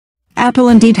Apple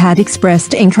indeed had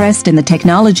expressed interest in the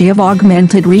technology of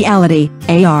augmented reality,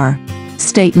 AR.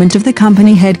 Statement of the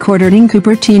company headquartered in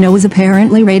Cupertino was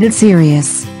apparently rated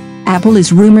serious. Apple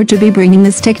is rumored to be bringing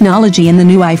this technology in the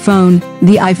new iPhone,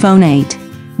 the iPhone 8.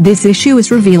 This issue is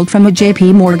revealed from a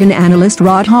JP Morgan analyst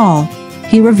Rod Hall.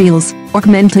 He reveals,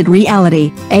 augmented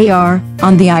reality, AR,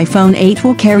 on the iPhone 8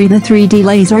 will carry the 3D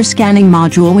laser scanning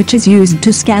module which is used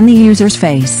to scan the user's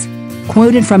face.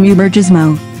 Quoted from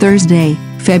Ubergismo, Thursday,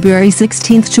 February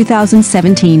 16,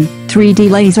 2017, 3D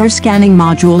laser scanning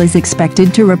module is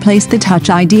expected to replace the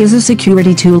Touch ID as a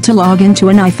security tool to log into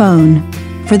an iPhone.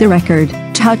 For the record,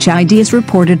 Touch ID is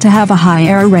reported to have a high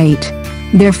error rate.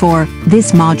 Therefore,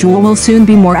 this module will soon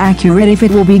be more accurate if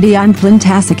it will be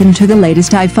de-implemented into the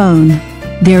latest iPhone.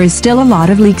 There is still a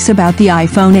lot of leaks about the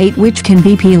iPhone 8 which can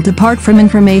be peeled apart from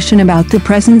information about the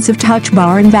presence of Touch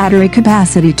Bar and battery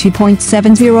capacity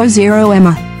 2.700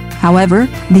 mAh. However,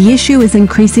 the issue is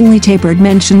increasingly tapered.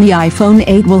 Mention the iPhone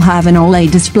 8 will have an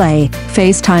OLED display,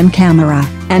 FaceTime camera,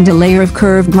 and a layer of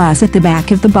curved glass at the back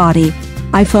of the body.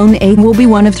 iPhone 8 will be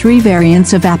one of 3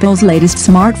 variants of Apple's latest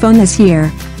smartphone this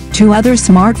year. 2 other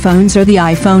smartphones are the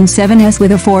iPhone 7s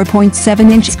with a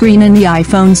 4.7-inch screen and the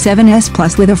iPhone 7s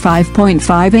Plus with a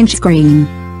 5.5-inch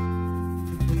screen.